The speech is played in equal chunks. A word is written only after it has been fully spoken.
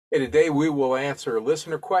Hey, today we will answer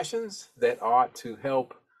listener questions that ought to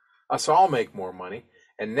help us all make more money.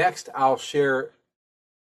 And next, I'll share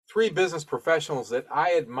three business professionals that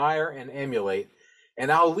I admire and emulate.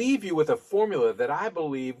 And I'll leave you with a formula that I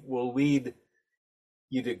believe will lead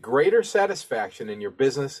you to greater satisfaction in your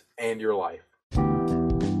business and your life.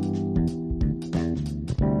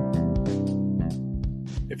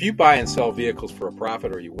 If you buy and sell vehicles for a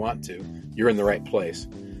profit, or you want to, you're in the right place.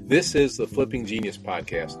 This is the Flipping Genius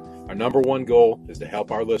podcast. Our number one goal is to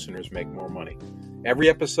help our listeners make more money. Every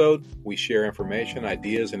episode, we share information,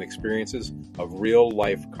 ideas, and experiences of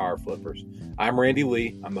real-life car flippers. I'm Randy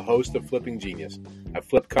Lee. I'm the host of Flipping Genius. I've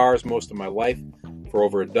flipped cars most of my life. For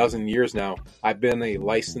over a dozen years now, I've been a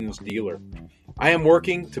licensed dealer. I am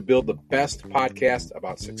working to build the best podcast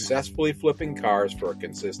about successfully flipping cars for a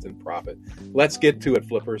consistent profit. Let's get to it,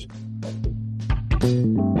 flippers.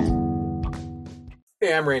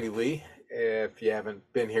 Hey, I'm Randy Lee. If you haven't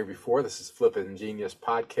been here before, this is Flipping Genius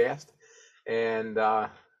podcast. And I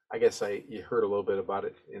guess you heard a little bit about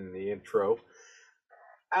it in the intro.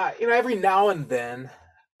 Every now and then,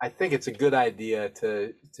 I think it's a good idea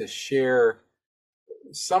to share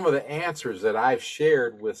some of the answers that I've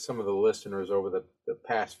shared with some of the listeners over the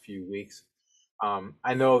past few weeks.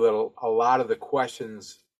 I know that a lot of the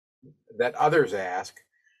questions that others ask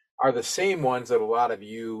are the same ones that a lot of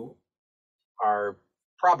you are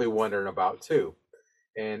probably wondering about too.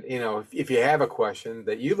 And, if you have a question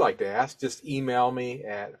that you'd like to ask, just email me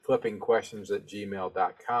at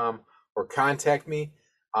flippingquestions@gmail.com or contact me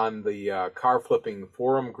on the Car Flipping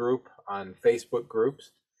Forum group on Facebook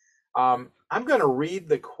groups. I'm going to read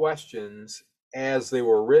the questions as they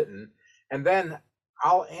were written, and then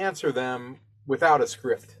I'll answer them without a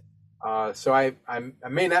script. So I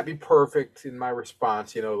may not be perfect in my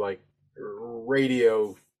response, like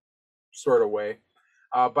radio sort of way.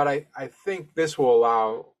 But I think this will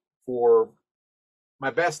allow for my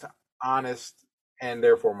best honest and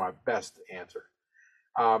therefore my best answer.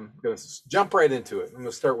 I'm going to jump right into it. I'm going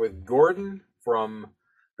to start with Gordon from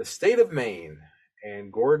the state of Maine.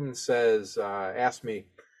 And Gordon says, ask me,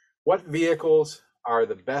 what vehicles are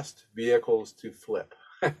the best vehicles to flip?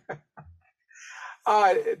 To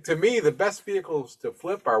me, the best vehicles to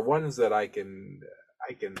flip are ones that I can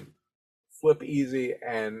flip easy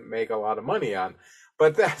and make a lot of money on.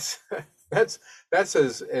 But that's as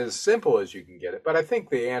simple as you can get it. But I think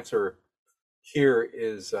the answer here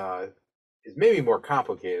is maybe more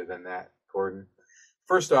complicated than that, Gordon.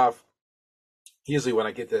 First off, usually when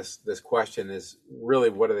I get this question is really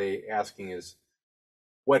what are they asking is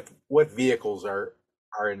what vehicles are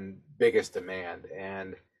in biggest demand.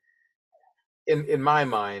 And in my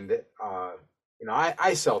mind,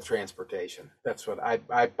 I sell transportation. That's what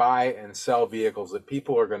I buy and sell vehicles that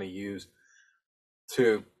people are going to use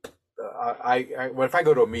to. If I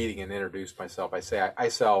go to a meeting and introduce myself, I say I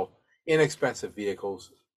sell inexpensive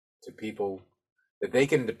vehicles to people that they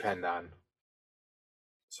can depend on,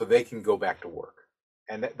 so they can go back to work.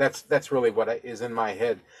 And that's really what is in my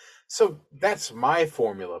head. So that's my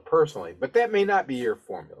formula personally, but that may not be your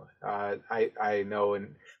formula. I know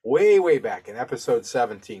way back in episode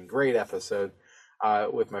 17, great episode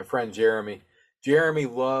with my friend Jeremy. Jeremy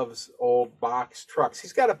loves old box trucks.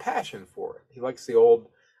 He's got a passion for it. He likes the old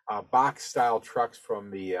box style trucks from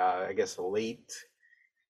the late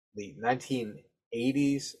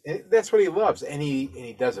 1980s. And that's what he loves, and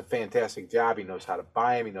he does a fantastic job. He knows how to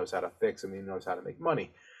buy them. He knows how to fix them. He knows how to make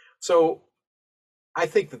money. So I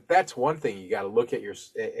think that's one thing you got to look at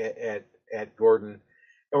at Gordon,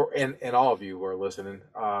 and all of you who are listening,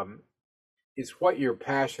 is what you're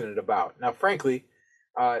passionate about. Now, frankly,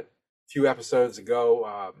 a few episodes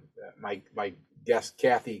ago, my guest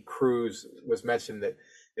Kathy Cruz was mentioned that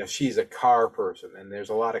she's a car person, and there's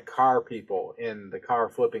a lot of car people in the car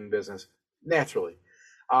flipping business. Naturally,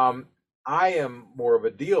 I am more of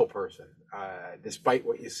a deal person, despite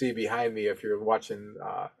what you see behind me if you're watching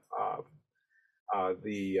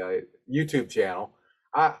the YouTube channel.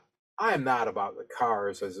 I am not about the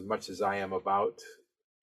cars as much as I am about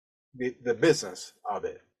the business of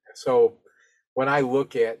it. So when I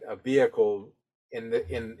look at a vehicle in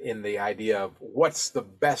the idea of what's the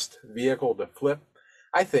best vehicle to flip,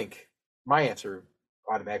 I think my answer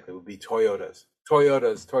automatically would be Toyotas.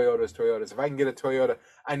 If I can get a Toyota,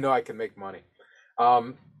 I know I can make money.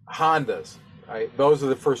 Hondas, those are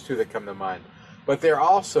the first two that come to mind. But they're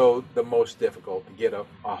also the most difficult to get a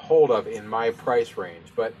hold of in my price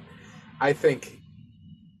range. But I think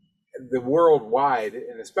the worldwide,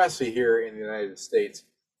 and especially here in the United States,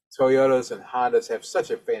 Toyotas and Hondas have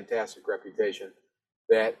such a fantastic reputation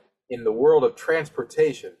that in the world of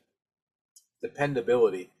transportation,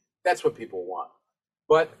 dependability, that's what people want.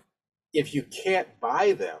 But if you can't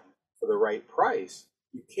buy them for the right price,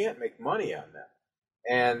 you can't make money on them.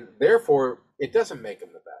 And therefore, it doesn't make them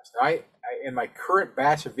the best. In my current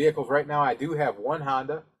batch of vehicles right now, I do have one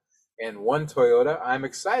Honda and one Toyota. I'm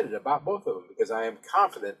excited about both of them because I am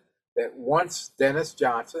confident that once Dennis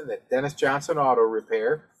Johnson Auto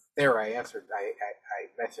Repair, there I answered, I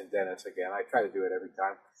mentioned Dennis again. I try to do it every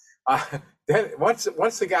time.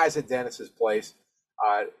 Once the guys at Dennis's place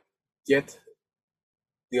get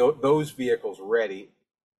those vehicles ready,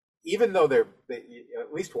 even though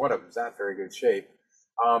at least one of them is not in very good shape,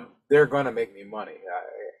 they're going to make me money.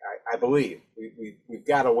 I believe we've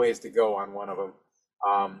got a ways to go on one of them,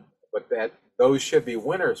 but those should be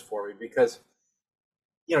winners for me because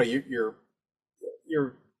you're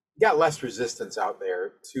got less resistance out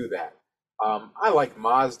there to that. I like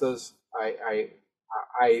Mazdas. I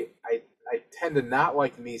tend to not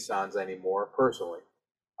like Nissans anymore personally,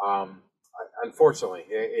 unfortunately.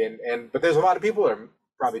 But there's a lot of people that are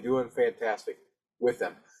probably doing fantastic with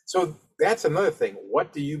them. So that's another thing.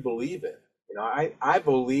 What do you believe in? I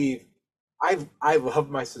believe I love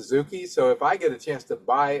my Suzuki. So if I get a chance to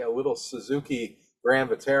buy a little Suzuki Grand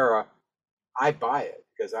Vitara, I buy it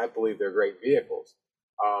because I believe they're great vehicles.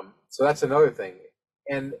 So that's another thing.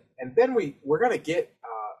 And then we're going to get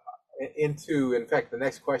into, in fact, the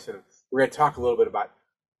next question, we're going to talk a little bit about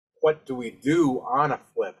what do we do on a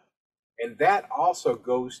flip. And that also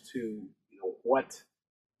goes to what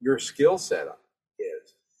your skill set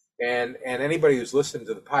is. And anybody who's listened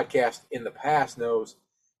to the podcast in the past knows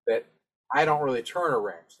that I don't really turn a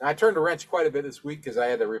wrench. Now, I turned a wrench quite a bit this week because I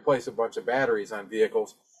had to replace a bunch of batteries on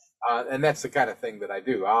vehicles. And that's the kind of thing that I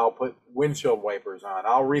do. I'll put windshield wipers on.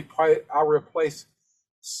 I'll replace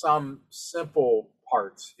some simple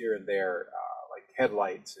parts here and there, like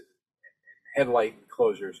headlights and headlight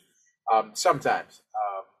enclosures sometimes.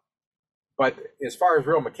 But as far as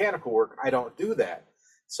real mechanical work, I don't do that.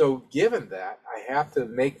 So given that, I have to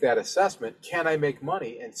make that assessment. Can I make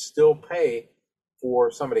money and still pay for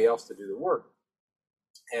somebody else to do the work?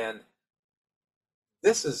 And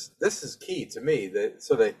this is key to me.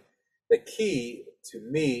 The key to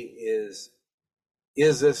me is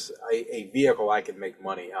this a vehicle I can make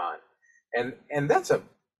money on? And that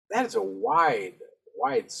is a wide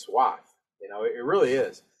swath. It really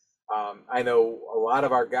is. I know a lot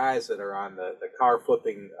of our guys that are on the car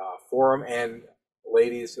flipping forum and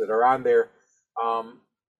ladies that are on there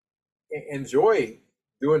enjoy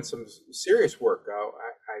doing some serious work.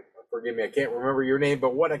 Forgive me, I can't remember your name,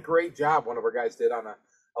 but what a great job one of our guys did on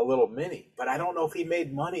a little Mini. But I don't know if he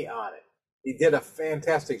made money on it. He did a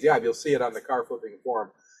fantastic job. You'll see it on the car flipping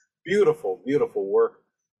forum. Beautiful, beautiful work.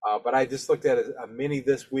 But I just looked at a Mini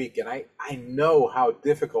this week, and I know how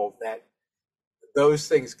difficult those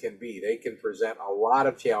things can be. They can present a lot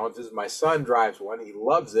of challenges. My son drives one. He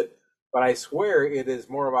loves it. But I swear it is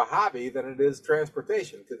more of a hobby than it is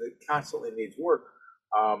transportation because it constantly needs work.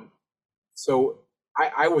 So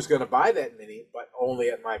I was going to buy that Mini, but only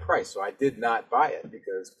at my price. So I did not buy it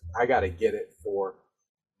because I got to get it for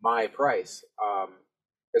my price.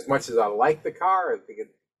 As much as I like the car, I think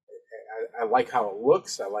I like how it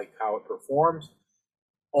looks. I like how it performs.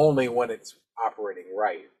 Only when it's operating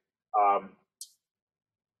right.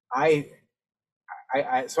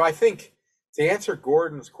 So I think to answer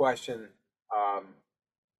Gordon's question,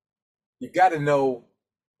 you've got to know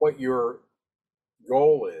what your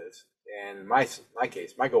goal is. And in my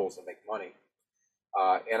case, my goal is to make money.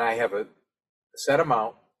 And I have a set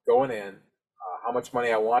amount going in, how much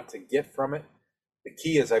money I want to get from it. The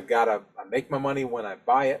key is I make my money when I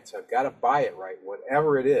buy it. So I've got to buy it right,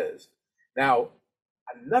 whatever it is. Now,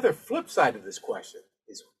 another flip side of this question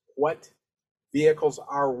is what vehicles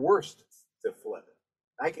are worst to flip.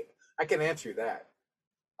 I can answer that.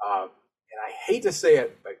 And I hate to say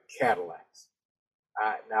it, but Cadillacs.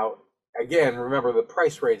 Now, again, remember the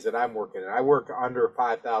price range that I'm working in. I work under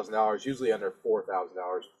 $5,000, usually under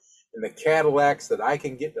 $4,000. And the Cadillacs that I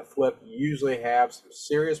can get to flip usually have some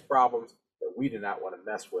serious problems that we do not want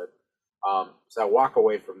to mess with. So I walk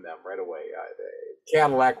away from them right away.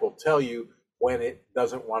 Cadillac will tell you when it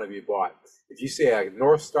doesn't want to be bought. If you see a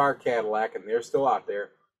North Star Cadillac and they're still out there,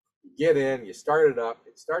 you get in, you start it up.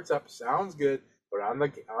 It starts up, sounds good, but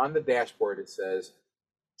on the dashboard it says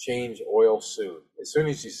change oil soon. As soon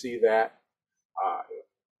as you see that,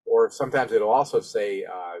 or sometimes it'll also say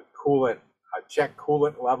coolant, check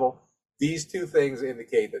coolant level. These two things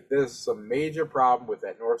indicate that there's some major problem with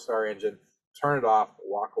that North Star engine. Turn it off,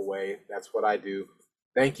 walk away. That's what I do.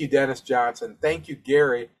 Thank you, Dennis Johnson. Thank you,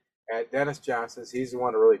 Gary at Dennis Johnson's. He's the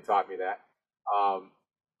one who really taught me that.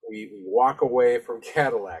 We walk away from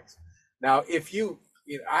Cadillacs. Now, if you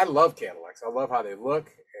I love Cadillacs. I love how they look,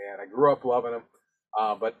 and I grew up loving them.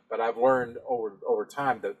 But I've learned over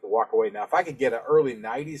time to walk away. Now, if I could get an early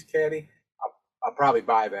 '90s Caddy, I'll probably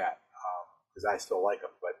buy that because I still like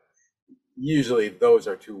them. But usually those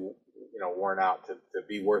are too worn out to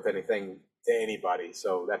be worth anything to anybody.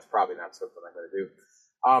 So that's probably not something I'm going to do.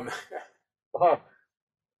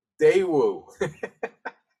 Daewoo.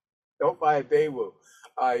 Don't buy a Daewoo.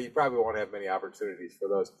 You probably won't have many opportunities for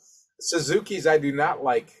those. Suzuki's, I do not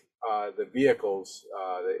like the vehicles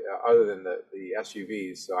other than the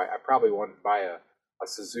SUVs. So I probably wouldn't buy a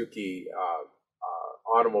Suzuki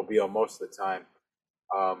automobile most of the time.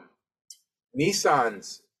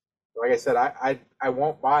 Nissans, like I said, I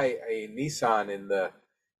won't buy a Nissan in the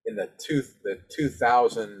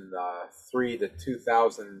 2003 to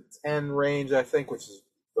 2010 range, I think, which is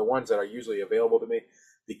the ones that are usually available to me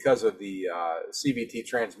because of the CVT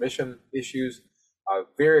transmission issues. A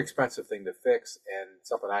very expensive thing to fix and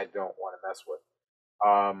something I don't want to mess with.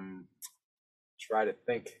 Try to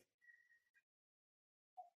think.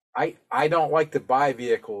 I don't like to buy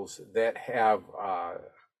vehicles that have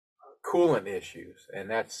coolant issues,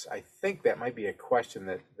 and I think that might be a question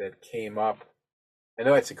that came up. I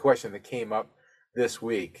know it's a question that came up this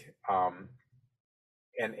week. And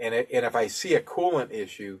if I see a coolant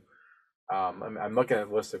issue, I'm looking at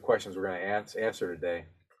a list of questions we're going to answer today.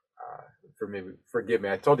 Forgive me.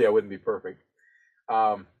 I told you I wouldn't be perfect.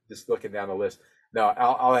 Just looking down the list. No,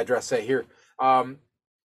 I'll address that here. I'll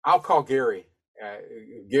call Gary.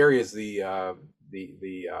 Gary is the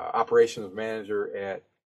operations manager at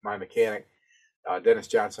My Mechanic, Dennis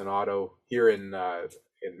Johnson Auto here in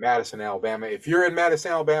Madison, Alabama. If you're in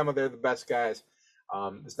Madison, Alabama, they're the best guys.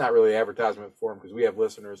 It's not really advertisement for them because we have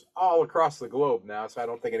listeners all across the globe now, so I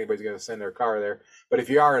don't think anybody's going to send their car there. But if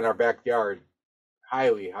you are in our backyard,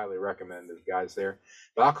 highly, highly recommend the guys there.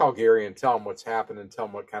 But I'll call Gary and tell him what's happening, tell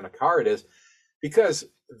him what kind of car it is, because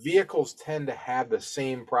vehicles tend to have the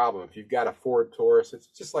same problem. If you've got a Ford Taurus, it's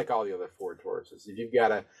just like all the other Ford Tauruses. If you've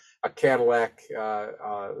got a Cadillac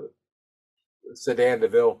Sedan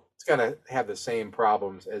DeVille, it's going to have the same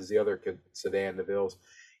problems as the other Sedan DeVilles.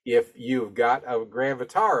 If you've got a Grand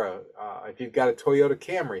Vitara, if you've got a Toyota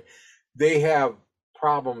Camry, they have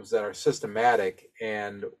problems that are systematic.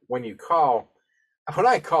 And when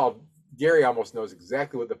I called, Gary almost knows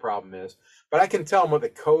exactly what the problem is, but I can tell him what the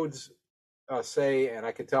codes say, and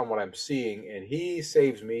I can tell him what I'm seeing, and he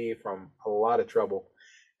saves me from a lot of trouble.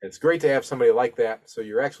 And it's great to have somebody like that. So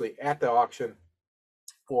you're actually at the auction,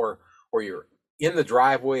 or you're in the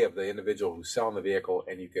driveway of the individual who's selling the vehicle,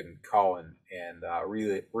 and you can call and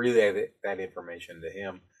relay that information to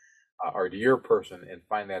him or to your person and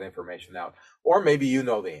find that information out. Or maybe you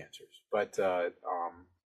know the answers, but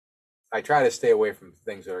I try to stay away from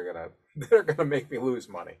things that are gonna make me lose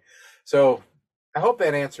money. So I hope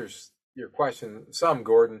that answers your question some,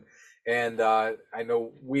 Gordon. And I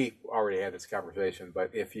know we already had this conversation, but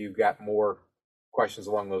if you've got more questions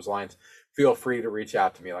along those lines, feel free to reach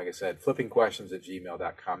out to me. Like I said,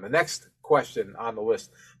 flippingquestions@gmail.com. The next question on the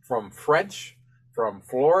list from French from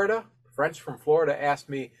Florida. French from Florida asked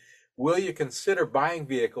me, will you consider buying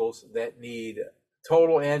vehicles that need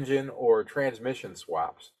total engine or transmission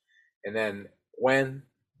swaps? And then when,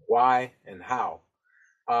 why, and how?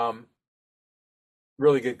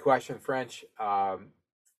 Really good question, French.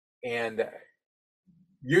 And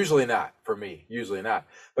usually not for me, usually not.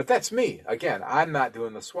 But that's me. Again, I'm not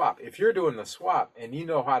doing the swap. If you're doing the swap and you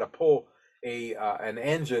know how to pull an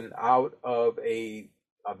engine out of a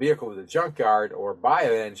vehicle with a junkyard, or buy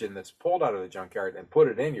an engine that's pulled out of the junkyard and put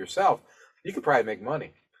it in yourself, you could probably make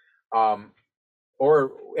money.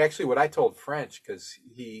 Or actually, what I told French, because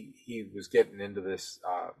he was getting into this,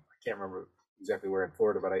 I can't remember exactly where in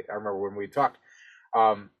Florida, but I remember when we talked.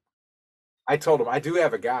 I told him I do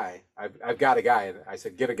have a guy. I've got a guy, and I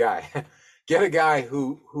said, get a guy, get a guy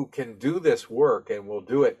who can do this work and will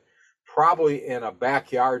do it probably in a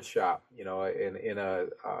backyard shop, in a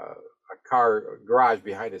car garage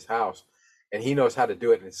behind his house, and he knows how to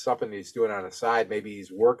do it. And it's something he's doing on the side. Maybe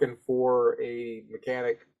he's working for a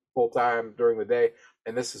mechanic full time during the day,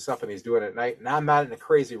 and this is something he's doing at night. And I'm not in a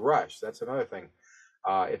crazy rush. That's another thing.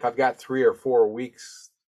 If I've got 3 or 4 weeks,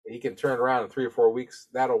 he can turn around in 3 or 4 weeks.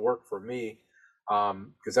 That'll work for me,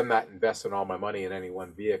 because I'm not investing all my money in any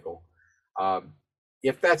one vehicle.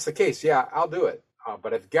 If that's the case, yeah, I'll do it.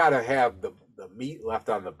 But I've got to have the meat left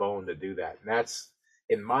on the bone to do that. And that's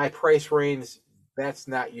in my price range. That's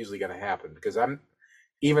not usually going to happen, because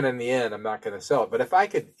even in the end, I'm not going to sell it. But if I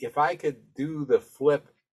could do the flip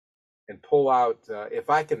and pull out, if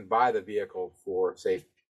I can buy the vehicle for say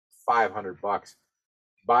 $500,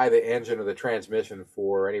 buy the engine or the transmission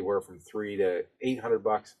for anywhere from $300 to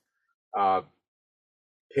 $800. Uh,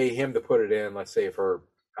 Pay him to put it in, let's say for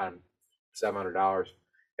 $700,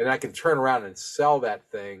 and I can turn around and sell that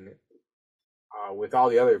thing with all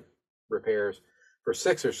the other repairs for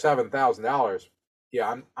 $6,000 or $7,000.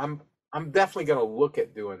 Yeah, I'm definitely going to look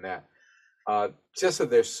at doing that. Just that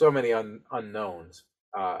there's so many unknowns.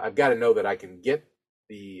 I've got to know that I can get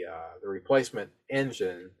the replacement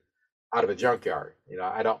engine out of a junkyard.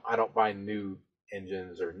 I don't buy new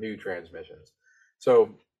engines or new transmissions.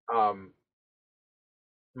 So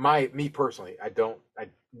me personally, I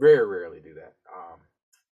very rarely do that.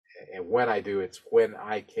 And when I do, it's when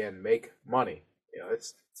I can make money.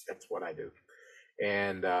 That's what I do.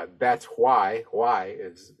 And that's why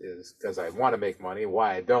is because I want to make money.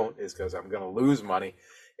 Why I don't is because I'm going to lose money,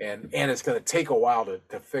 and it's going to take a while to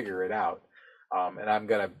figure it out. And I'm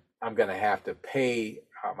gonna have to pay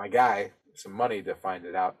my guy some money to find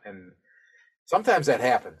it out. And sometimes that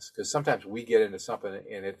happens because sometimes we get into something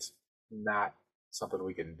and it's not something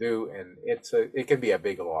we can do, and it can be a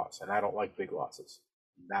big loss. And I don't like big losses,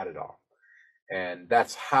 not at all. And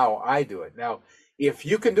that's how I do it. Now, if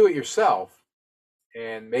you can do it yourself,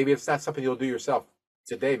 and maybe it's not something you'll do yourself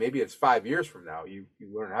today, maybe it's 5 years from now you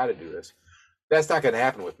learn how to do this. That's not going to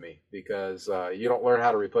happen with me because you don't learn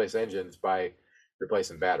how to replace engines by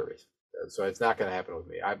replacing batteries. So it's not going to happen with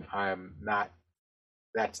me. I'm not.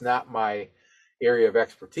 That's not my area of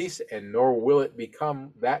expertise, and nor will it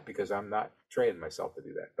become that because I'm not trained myself to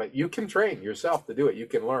do that. But you can train yourself to do it. You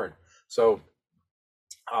can learn. So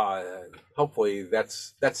hopefully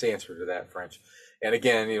that's the answer to that, French. And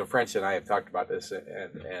again, French and I have talked about this,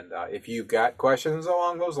 and if you've got questions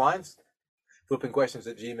along those lines,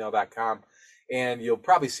 flippingquestions@gmail.com, and you'll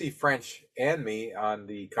probably see French and me on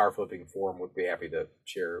the car flipping forum. Would be happy to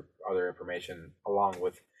share other information along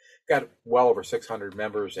with. Got well over 600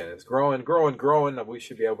 members, and it's growing. We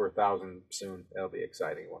should be over 1,000 soon. That'll be an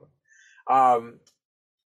exciting one. I'm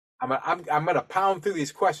going to pound through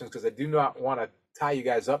these questions because I do not want to tie you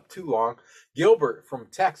guys up too long. Gilbert from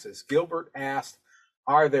Texas. Gilbert asked,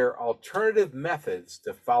 are there alternative methods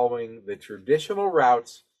to following the traditional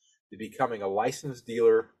routes to becoming a licensed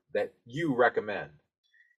dealer that you recommend?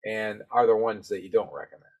 And are there ones that you don't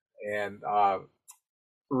recommend? And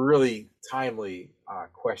really timely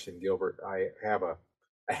question, Gilbert. I have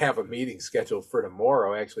a meeting scheduled for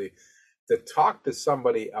tomorrow, actually, to talk to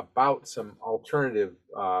somebody about some alternative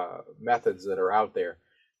methods that are out there.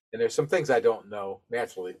 And there's some things I don't know.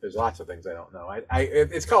 Naturally, there's lots of things I don't know.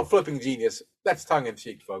 It's called Flipping Genius. That's tongue in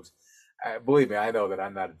cheek, folks. Believe me, I know that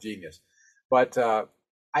I'm not a genius, but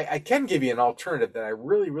I can give you an alternative that I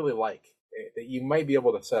really, really like that you might be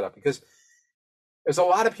able to set up, because there's a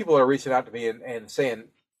lot of people that are reaching out to me and saying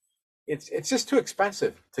it's just too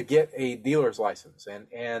expensive to get a dealer's license.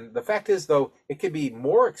 And the fact is, though, it could be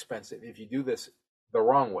more expensive if you do this the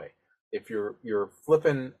wrong way. If you're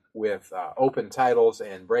flipping with open titles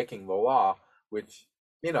and breaking the law, which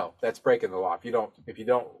that's breaking the law. If you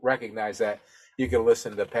don't recognize that, you can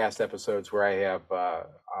listen to past episodes where I have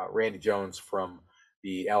Randy Jones from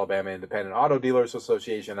the Alabama Independent Auto Dealers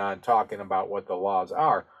Association on talking about what the laws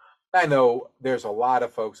are. I know there's a lot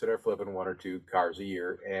of folks that are flipping 1 or 2 cars a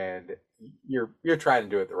year, and you're trying to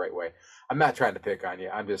do it the right way. I'm not trying to pick on you.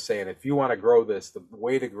 I'm just saying, if you want to grow this, the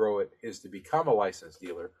way to grow it is to become a licensed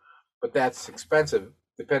dealer. But that's expensive.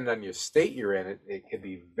 Depending on your state you're in, it can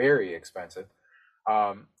be very expensive.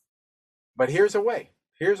 But here's a way.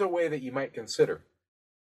 Here's a way that you might consider.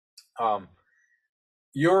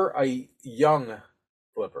 You're a young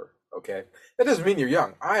flipper, okay? That doesn't mean you're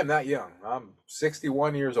young. I am not young. I'm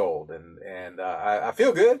 61 years old, and I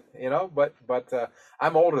feel good, but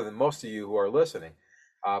I'm older than most of you who are listening.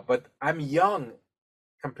 But I'm young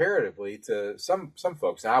comparatively to some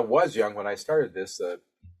folks. Now, I was young when I started this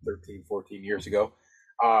 13, 14 years ago.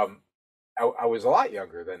 I was a lot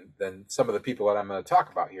younger than some of the people that I'm going to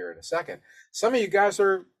talk about here in a second. Some of you guys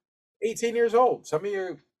are 18 years old. Some of you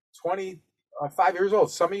are 25 years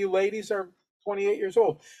old. Some of you ladies are 28 years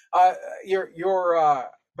old. But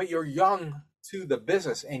you're young to the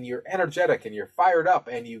business, and you're energetic, and you're fired up,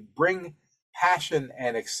 and you bring passion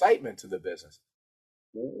and excitement to the business.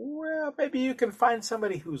 Well, maybe you can find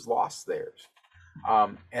somebody who's lost theirs.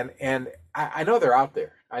 And I know they're out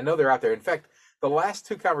there. I know they're out there. In fact, the last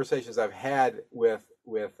 2 conversations I've had with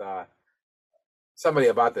somebody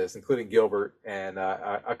about this, including Gilbert, and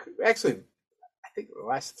actually, I think the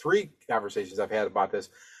last 3 conversations I've had about this,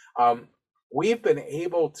 we've been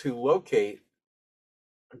able to locate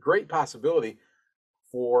a great possibility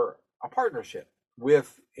for a partnership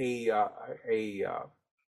with a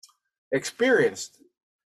experienced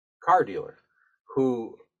car dealer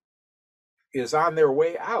who is on their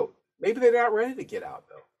way out. Maybe they're not ready to get out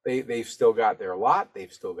though. They've still got their lot,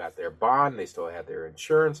 they've still got their bond, they still have their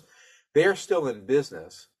insurance. They're still in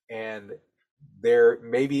business, and they're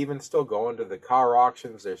maybe even still going to the car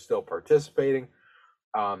auctions. They're still participating.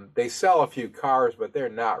 They sell a few cars, but they're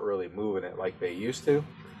not really moving it like they used to.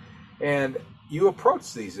 And you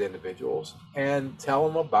approach these individuals and tell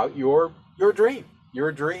them about your dream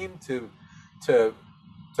to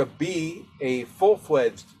to be a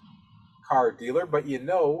full-fledged car dealer, but you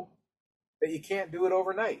know that you can't do it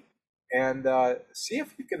overnight. And see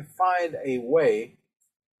if you can find a way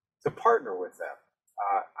to partner with them.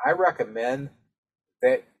 I recommend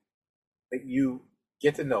that you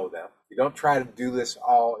get to know them. You don't try to do this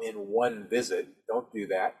all in one visit. Don't do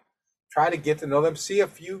that. Try to get to know them. See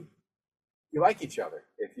if you like each other.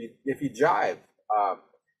 If you jive.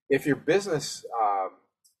 If your business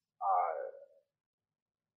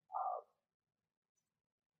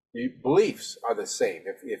beliefs are the same.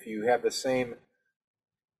 If you have the same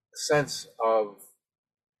sense of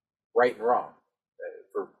right and wrong,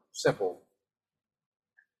 for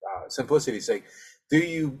simplicity's sake, do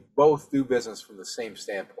you both do business from the same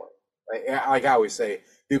standpoint? Like I always say,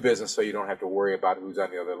 do business so you don't have to worry about who's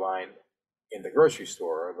on the other line in the grocery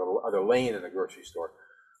store or the other lane in the grocery store.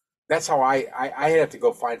 That's how I have to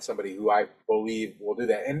go find somebody who I believe will do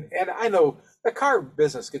that. And I know the car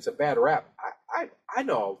business gets a bad rap. I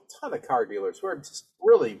know a ton of car dealers who are just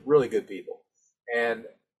really, really good people. And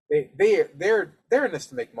they're in this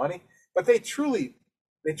to make money, but they truly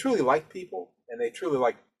like people, and they truly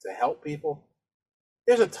like to help people.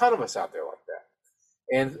 There's a ton of us out there like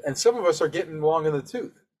that. And some of us are getting long in the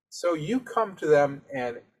tooth. So you come to them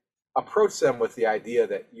and approach them with the idea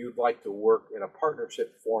that you'd like to work in a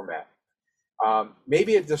partnership format.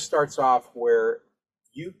 Maybe it just starts off where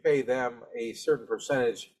you pay them a certain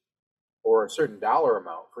percentage or a certain dollar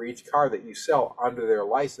amount for each car that you sell under their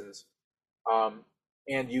license,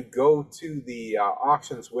 and you go to the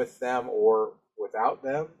auctions with them or without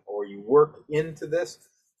them, or you work into this.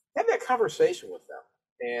 Have that conversation with them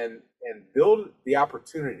and build the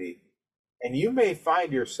opportunity. And you may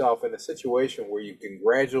find yourself in a situation where you can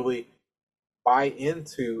gradually buy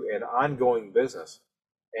into an ongoing business.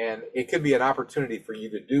 And it could be an opportunity for you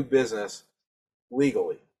to do business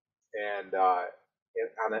legally and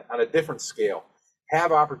on a different scale.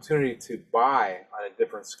 Have opportunity to buy on a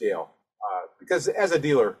different scale. Because as a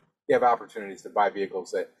dealer, you have opportunities to buy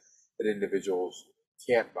vehicles that individuals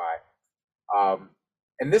can't buy.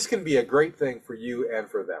 And this can be a great thing for you and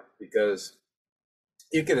for them, because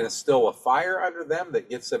you can instill a fire under them that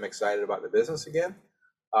gets them excited about the business again.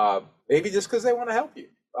 Maybe just because they want to help you.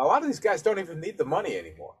 A lot of these guys don't even need the money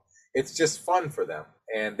anymore. It's just fun for them,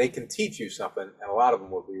 and they can teach you something, and a lot of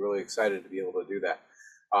them will be really excited to be able to do that.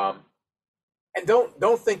 And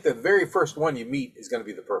don't think the very first one you meet is going to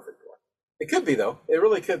be the perfect one. It could be, though. It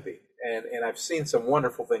really could be. And I've seen some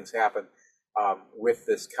wonderful things happen with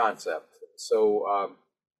this concept. So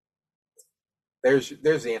there's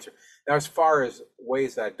the answer. Now, as far as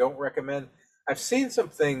ways that I don't recommend, I've seen some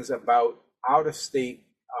things about out-of-state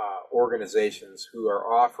organizations who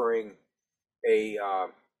are offering the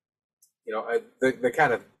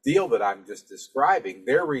kind of deal that I'm just describing.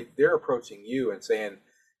 They're approaching you and saying,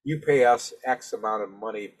 you pay us X amount of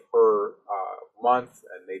money per month,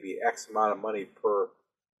 and maybe X amount of money per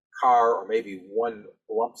car, or maybe one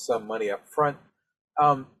lump sum money up front.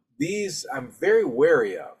 These I'm very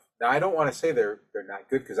wary of. Now, I don't want to say they're not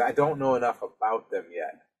good, because I don't know enough about them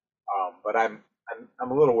yet. But I'm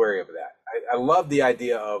a little wary of that. I love the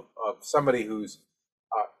idea of somebody who's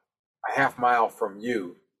a half mile from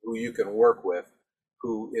you, who you can work with,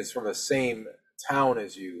 who is from the same town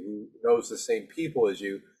as you, who knows the same people as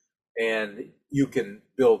you, and you can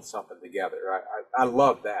build something together. I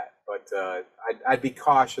love that, but I'd be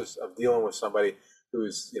cautious of dealing with somebody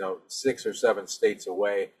who's 6 or 7 states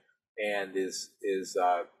away and is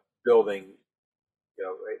building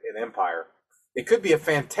an empire. It could be a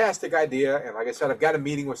fantastic idea, and like I said, I've got a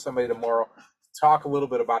meeting with somebody tomorrow to talk a little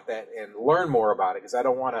bit about that and learn more about it, because I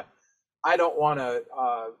don't want to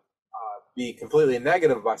be completely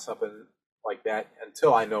negative about something like that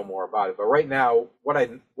until I know more about it. But right now, what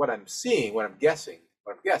I'm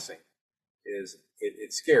guessing is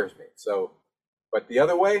it scares me. So, but the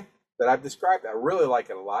other way that I've described, I really like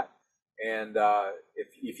it a lot. And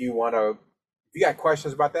if you got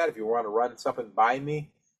questions about that, if you want to run something by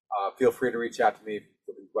me, feel free to reach out to me,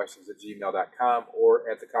 flippingquestions@gmail.com, or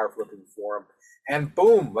at the Car Flipping Forum. And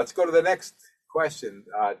boom, let's go to the next question.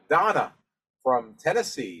 Donna from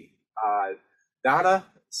Tennessee. Donna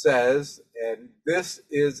says, and this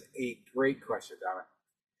is a great question, Donna.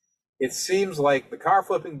 it seems like the car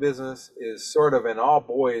flipping business is sort of an all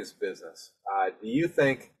boys business. Do you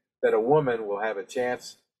think that a woman will have a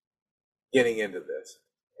chance getting into this?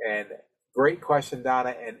 And great question,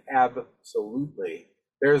 Donna, and absolutely.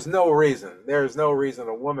 There's no reason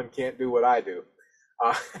a woman can't do what I do.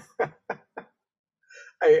 Uh,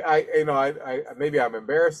 maybe I'm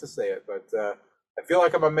embarrassed to say it, but I feel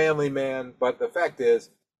like I'm a manly man. But the fact is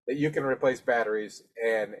that you can replace batteries,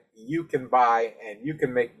 and you can buy, and you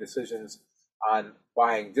can make decisions on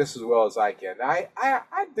buying just as well as I can. I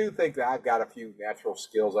do think that I've got a few natural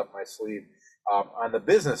skills up my sleeve on the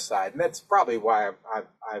business side, and that's probably why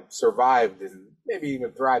I've survived and maybe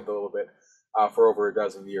even thrived a little bit for over a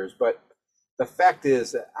dozen years. But the fact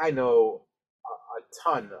is that I know a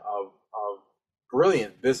ton of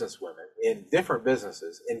brilliant businesswomen in different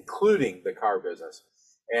businesses, including the car business.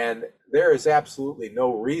 And there is absolutely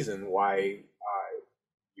no reason why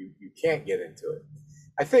you can't get into it.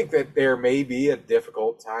 I think that there may be a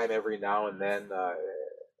difficult time every now and then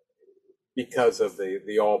because of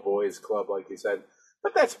the all boys club, like you said.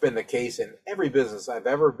 But that's been the case in every business I've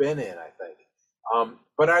ever been in, I think.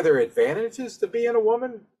 But are there advantages to being a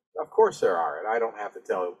woman? Of course there are, and I don't have to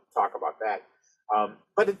talk about that.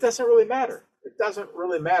 But it doesn't really matter. It doesn't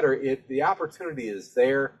really matter. The opportunity is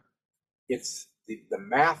there. It's the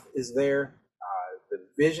math is there. The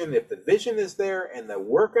vision, if the vision is there and the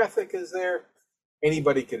work ethic is there,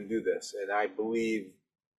 anybody can do this, and I believe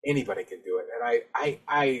anybody can do it. And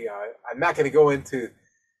I'm not going to go into.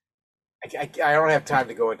 I don't have time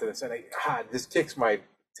to go into this, and this kicks my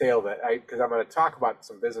tail because I'm going to talk about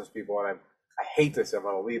some business people, and I hate this. I'm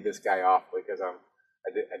going to leave this guy off because I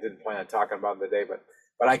didn't plan on talking about him today, but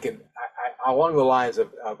along the lines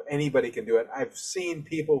of anybody can do it. I've seen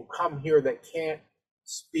people come here that can't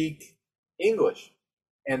speak English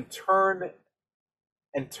and turn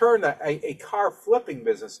a car flipping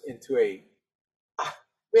business into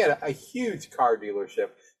we had a huge car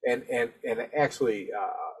dealership and actually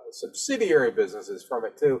subsidiary businesses from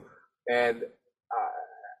it too. And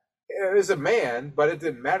it was a man, but it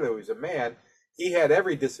didn't matter that he was a man. He had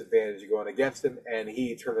every disadvantage going against him, and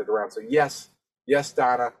he turned it around. So yes,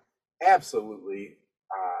 Donna, absolutely.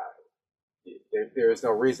 There is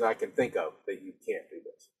no reason I can think of that you can't do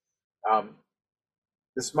this.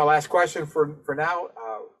 This is my last question for now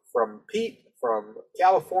from Pete from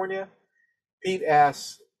California. Pete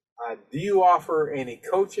asks, do you offer any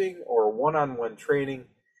coaching or one-on-one training?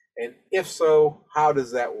 And if so, how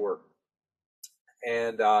does that work?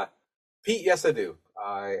 And Pete, yes, I do.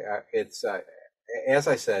 It's as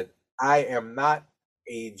I said, I am not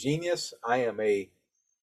a genius. I am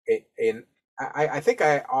I think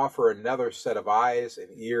I offer another set of eyes and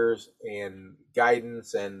ears and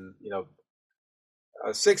guidance and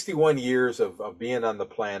 61 years of being on the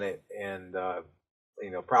planet and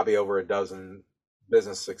probably over a dozen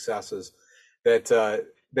business successes that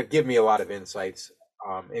give me a lot of insights,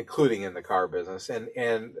 including in the car business,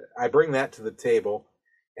 and I bring that to the table,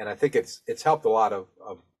 and I think it's helped a lot of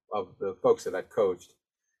the folks that I've coached,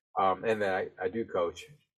 and that I do coach,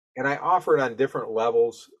 and I offer it on different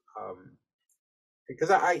levels.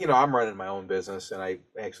 Because I'm running my own business, and I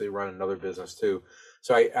actually run another business too.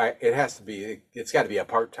 So it's got to be a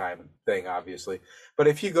part-time thing, obviously. But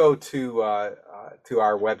if you go to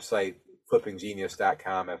our website,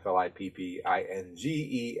 flippinggenius.com,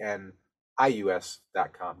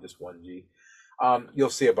 FLIPPINGENIUS.com, just one G. You'll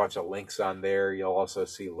see a bunch of links on there. You'll also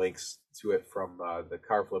see links to it from the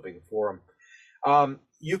Car Flipping Forum.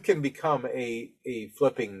 You can become a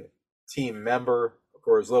flipping team member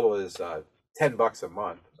for as little as $10 a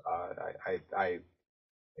month.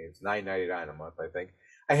 It's $9.99 a month, I think.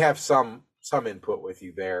 I have some input with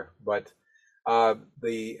you there, but I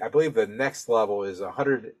believe the next level is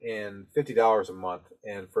 $150 a month,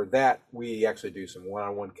 and for that we actually do some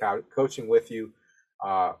one-on-one coaching with you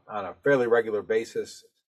on a fairly regular basis,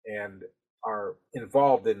 and are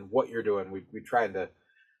involved in what you're doing. We trying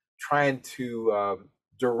to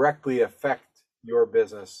directly affect your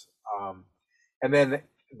business, and then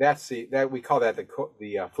we call that the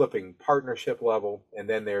flipping partnership level, and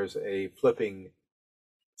then there's a flipping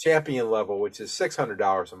champion level, which is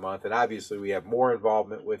 $600 a month, and obviously we have more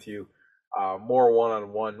involvement with you, more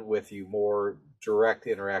one-on-one with you, more direct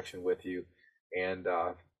interaction with you, and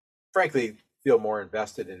frankly feel more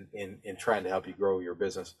invested in trying to help you grow your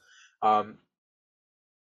business.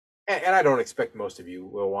 And I don't expect most of you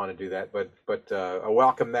will want to do that, but I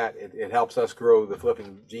welcome that. It helps us grow the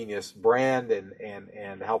Flipping Genius brand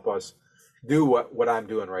and help us do what I'm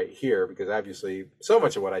doing right here, because obviously so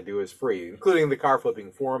much of what I do is free, including the Car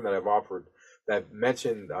Flipping Forum that I've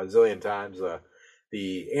mentioned a zillion times.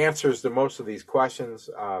 The answers to most of these questions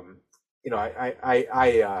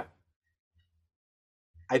I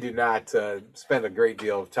do not spend a great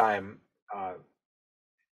deal of time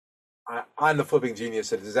on the Flipping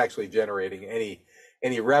Genius that is actually generating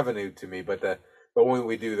any revenue to me. But when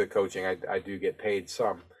we do the coaching, I do get paid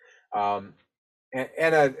some. Um,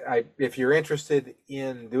 and if you're interested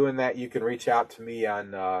in doing that, you can reach out to me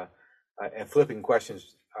on at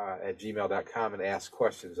flippingquestions at gmail.com and ask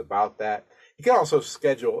questions about that. You can also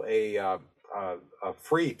schedule a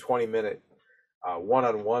free 20-minute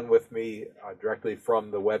one-on-one with me directly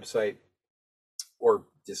from the website, or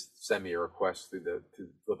just send me a request to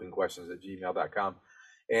flippingquestions at gmail.com.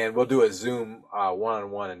 And we'll do a Zoom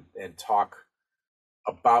one-on-one and talk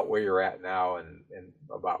about where you're at now and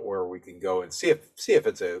about where we can go and see if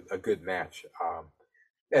it's a good match.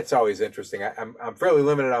 That's always interesting. I'm fairly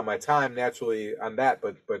limited on my time naturally on that,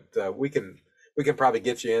 but we can probably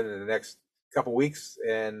get you in the next couple weeks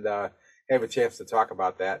and have a chance to talk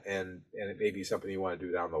about that, and it may be something you want to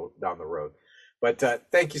do down the road. But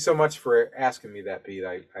thank you so much for asking me that, Pete.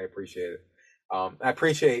 I appreciate it. I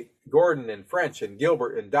appreciate Gordon and French and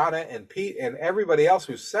Gilbert and Donna and Pete and everybody else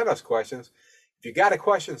who sent us questions. If you got a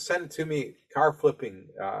question, send it to me, car flipping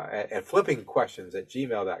at flippingquestions at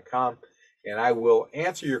gmail.com, and I will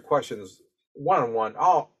answer your questions one-on-one.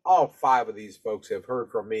 All 5 of these folks have heard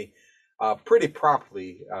from me pretty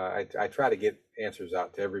promptly. I try to get answers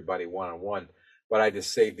out to everybody one-on-one, but I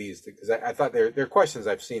just saved these because I thought they're questions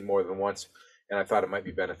I've seen more than once, and I thought it might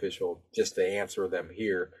be beneficial just to answer them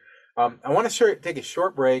here. I want to take a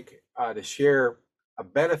short break to share a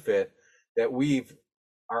benefit that we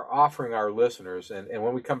are offering our listeners. And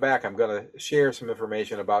when we come back, I'm going to share some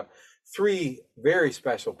information about 3 very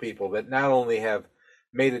special people that not only have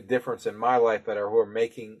made a difference in my life, but who are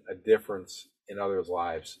making a difference in others'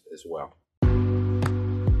 lives as well.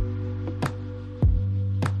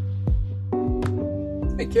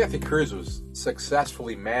 Hey, Kathy Cruz was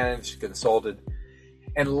successfully managed, consulted,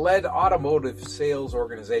 and led automotive sales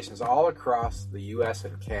organizations all across the U.S.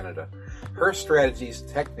 and Canada. Her strategies,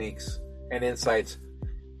 techniques, and insights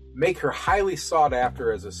make her highly sought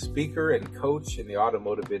after as a speaker and coach in the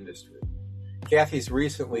automotive industry. Kathy's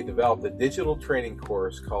recently developed a digital training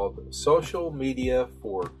course called Social Media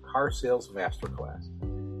for Car Sales Masterclass.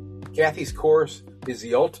 Kathy's course is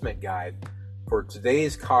the ultimate guide for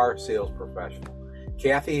today's car sales professional.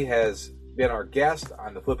 Kathy has been our guest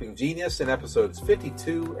on the Flipping Genius in episodes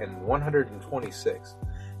 52 and 126.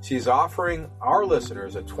 She's offering our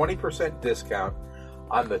listeners a 20% discount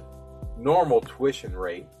on the normal tuition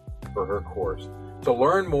rate for her course. To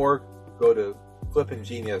learn more, go to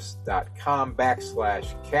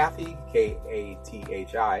flippinggenius.com/Kathy,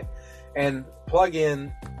 Kathi, and plug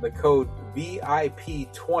in the code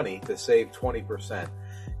VIP20 to save 20%.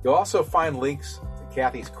 You'll also find links to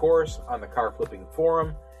Kathy's course on the Car Flipping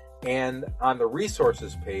Forum and on the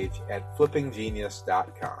resources page at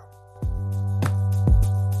flippinggenius.com.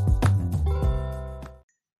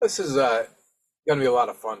 This is going to be a lot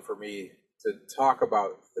of fun for me to talk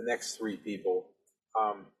about the next 3 people.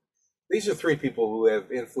 These are 3 people who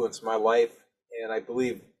have influenced my life, and I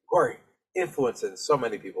believe are influencing so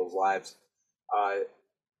many people's lives,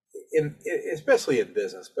 especially in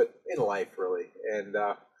business, but in life really. And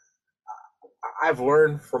I've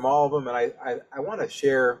learned from all of them, and I want to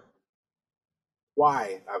share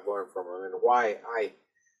why I've learned from them and why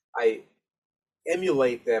I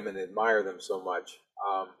emulate them and admire them so much.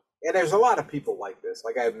 And there's a lot of people like this.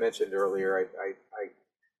 Like I mentioned earlier, I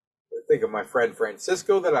think of my friend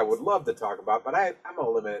Francisco that I would love to talk about, but I'm going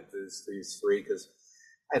to limit it to these 3 because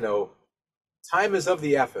I know time is of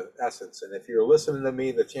the essence. And if you're listening to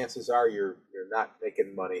me, the chances are you're not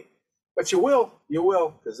making money. But you will,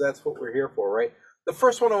 because that's what we're here for, right? The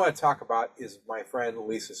first one I want to talk about is my friend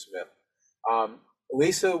Lisa Smith.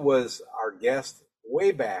 Lisa was our guest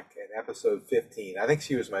way back in episode 15. I think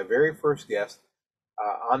she was my very first guest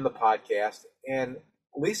on the podcast. And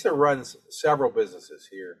Lisa runs several businesses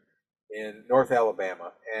here in North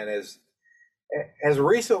Alabama and has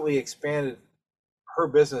recently expanded her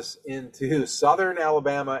business into Southern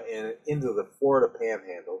Alabama and into the Florida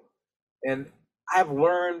Panhandle. And I've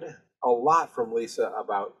learned a lot from Lisa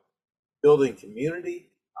about building community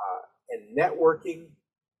and networking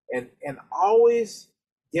and always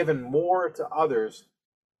giving more to others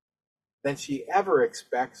than she ever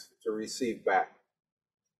expects to receive back.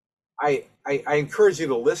 I encourage you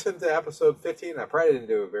to listen to episode 15. I probably didn't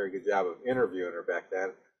do a very good job of interviewing her back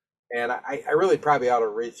then. And I really probably ought to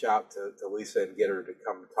reach out to Lisa and get her to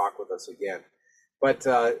come talk with us again. But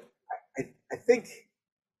I think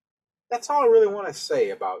that's all I really want to say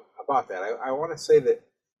about that. I want to say that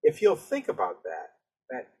if you'll think about that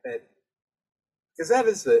because that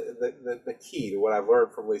is the key to what I've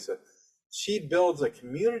learned from Lisa. She builds a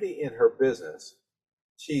community in her business.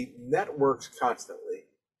 She networks constantly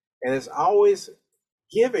and is always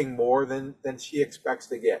giving more than she expects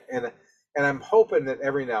to get. And I'm hoping that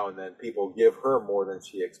every now and then people give her more than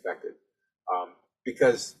she expected,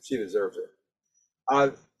 because she deserves it.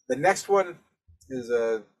 Uh, the next one is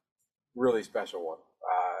a really special one.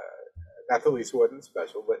 Not that Lisa wasn't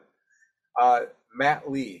special, but Matt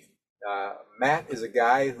Lee. Matt is a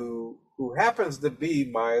guy who happens to be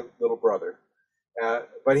my little brother,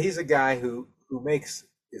 but he's a guy who makes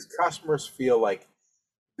his customers feel like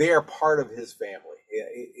they are part of his family.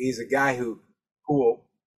 He's a guy who will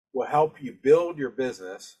help you build your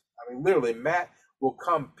business. I mean, literally, Matt will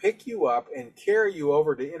come pick you up and carry you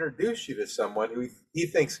over to introduce you to someone who he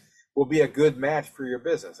thinks will be a good match for your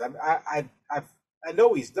business. I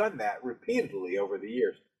know he's done that repeatedly over the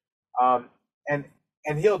years, um, and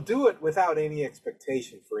and he'll do it without any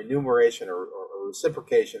expectation for remuneration or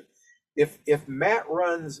reciprocation. If Matt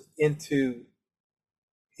runs into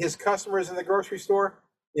his customers in the grocery store,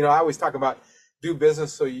 I always talk about do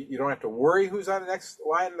business so you don't have to worry who's on the next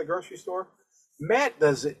line in the grocery store. Matt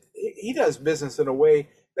does it. He does business in a way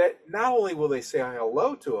that not only will they say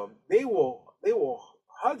hello to him, they will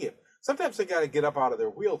hug him. Sometimes they got to get up out of their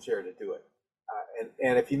wheelchair to do it.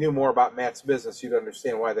 And if you knew more about Matt's business, you'd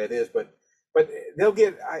understand why that is. But they'll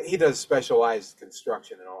get. He does specialized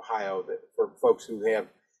construction in Ohio that for folks who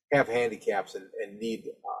have handicaps and need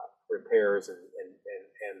repairs and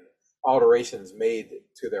alterations made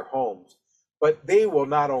to their homes. But they will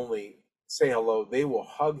not only say hello, they will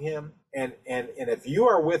hug him. And if you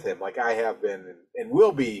are with him, like I have been and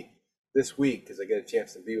will be this week, because I get a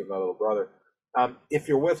chance to be with my little brother, if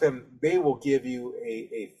you're with him, they will give you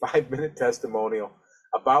a 5-minute testimonial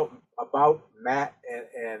about Matt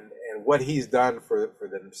and what he's done for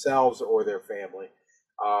themselves or their family.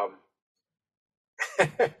 Um,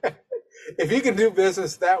 if you can do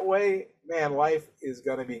business that way, man, life is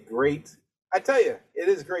going to be great. I tell you, it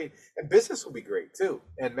is great, and business will be great too.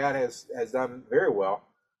 And Matt has done very well,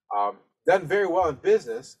 done very well in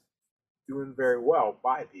business, doing very well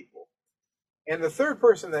by people. And the third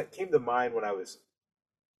person that came to mind when I was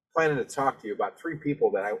planning to talk to you about three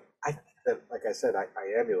people I that, like I said, I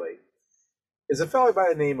emulate is a fellow by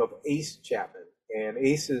the name of Ace Chapman. And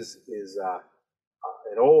Ace is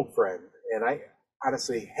an old friend, and I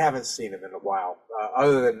honestly haven't seen him in a while,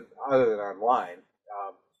 other than online.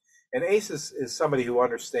 Um, and Ace is somebody who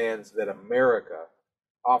understands that America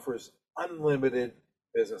offers unlimited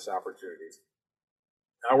business opportunities.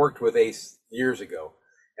 I worked with Ace years ago,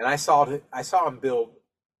 and I saw him build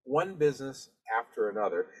one business after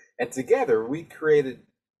another, and together we created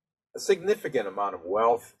a significant amount of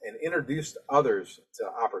wealth and introduced others to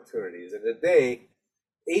opportunities. And today,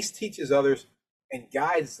 Ace teaches others and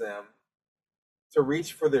guides them to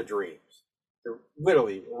reach for their dreams, to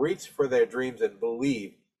literally reach for their dreams and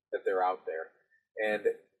believe that they're out there. And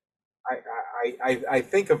I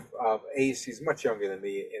think of Ace. He's much younger than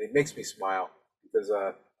me, and it makes me smile because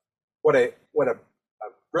what a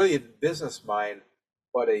brilliant business mind,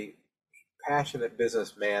 but a passionate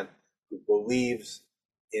businessman who believes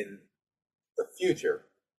in the future,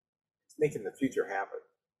 making the future happen.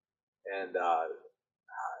 And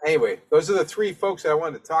anyway, those are the three folks I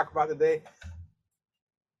wanted to talk about today.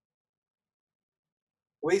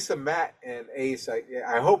 Lisa, Matt, and Ace.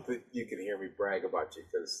 I hope that you can hear me brag about you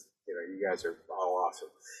because you guys are all awesome.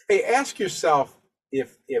 Hey, ask yourself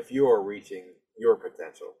if you're reaching your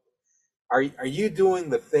potential. Are you doing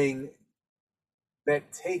the thing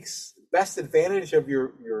that takes best advantage of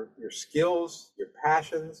your skills, your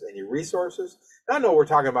passions, and your resources? Now, I know we're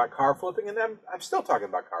talking about car flipping, and I'm still talking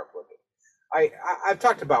about car flipping. I've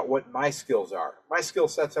talked about what my skills are, my skill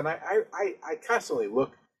sets, and I constantly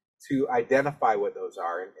look to identify what those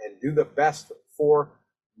are and do the best for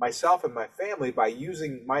myself and my family by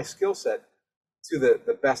using my skill set to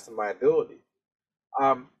the best of my ability.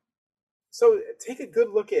 Um, so take a good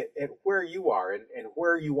look at where you are and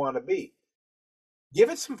where you want to be. Give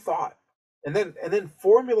it some thought, and then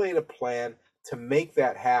formulate a plan to make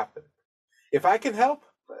that happen. If I can help,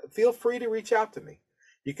 feel free to reach out to me.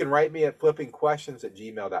 You can write me at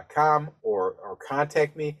flippingquestions@gmail.com or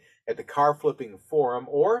contact me at the Car Flipping Forum.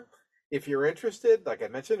 Or if you're interested, like I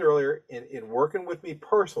mentioned earlier, in working with me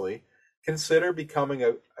personally, consider becoming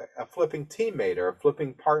a flipping teammate or a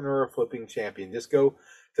flipping partner or a flipping champion. Just go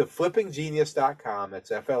to flippinggenius.com.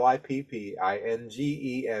 That's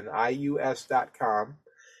FLIPPINGENIUS.com.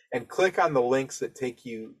 And click on the links that take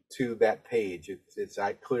you to that page. It's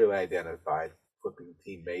clearly identified, flipping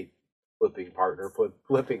teammate. flipping partner,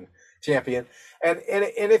 flipping champion. And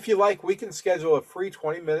if you like, we can schedule a free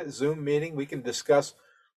 20-minute Zoom meeting. We can discuss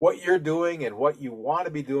what you're doing and what you want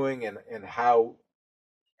to be doing, and how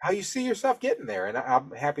you see yourself getting there. And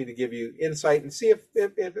I'm happy to give you insight and see if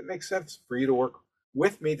it makes sense for you to work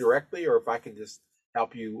with me directly, or if I can just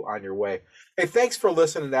help you on your way. Hey, thanks for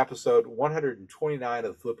listening to episode 129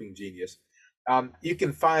 of the Flipping Genius. You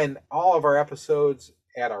can find all of our episodes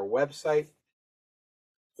at our website,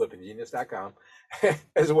 flippinggenius.com,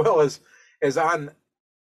 as well as on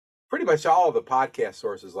pretty much all of the podcast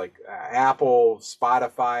sources like Apple,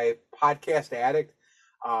 Spotify, Podcast Addict,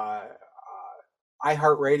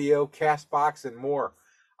 iHeartRadio, Castbox, and more.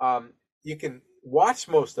 You can watch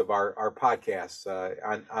most of our podcasts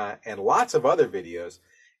and lots of other videos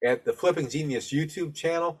at the Flipping Genius YouTube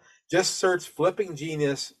channel. Just search Flipping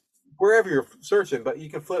Genius wherever you're searching, but you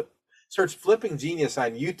can search Flipping Genius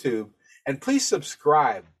on YouTube, and please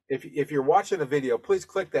subscribe. If you're watching a video, please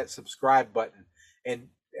click that subscribe button, and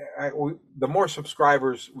the more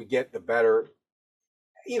subscribers we get, the better.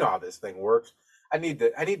 You know how this thing works. I need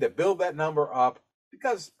to build that number up,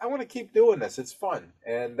 because I want to keep doing this. It's fun,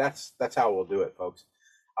 and that's how we'll do it, folks.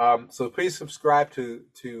 So please subscribe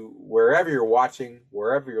to wherever you're watching,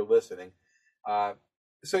 wherever you're listening,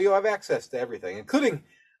 so you'll have access to everything, including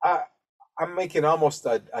I'm making almost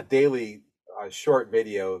a daily short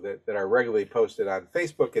video that I regularly posted on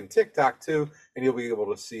Facebook and TikTok too, and you'll be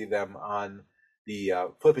able to see them on the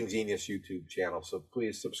Flipping Genius YouTube channel. So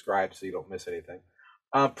please subscribe so you don't miss anything.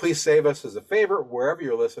 Please save us as a favorite wherever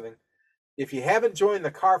you're listening. If you haven't joined the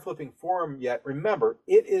Car Flipping Forum yet, remember,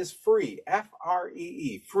 it is free,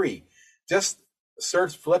 Free, free. Just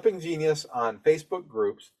search Flipping Genius on Facebook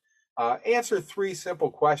groups. Answer 3 simple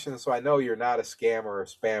questions so I know you're not a scammer or a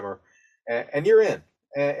spammer, and you're in.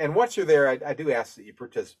 And once you're there, I do ask that you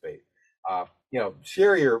participate.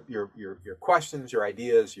 Share your questions, your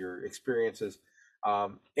ideas, your experiences.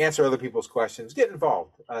 Answer other people's questions. Get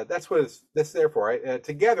involved. That's what it's there for. Right?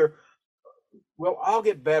 Together, we'll all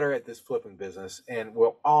get better at this flipping business, and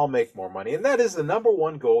we'll all make more money. And that is the number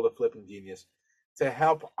one goal of Flipping Genius, to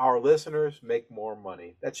help our listeners make more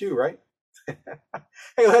money. That's you, right?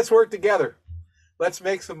 Hey, let's work together. Let's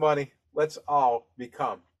make some money. Let's all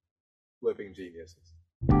become flipping geniuses.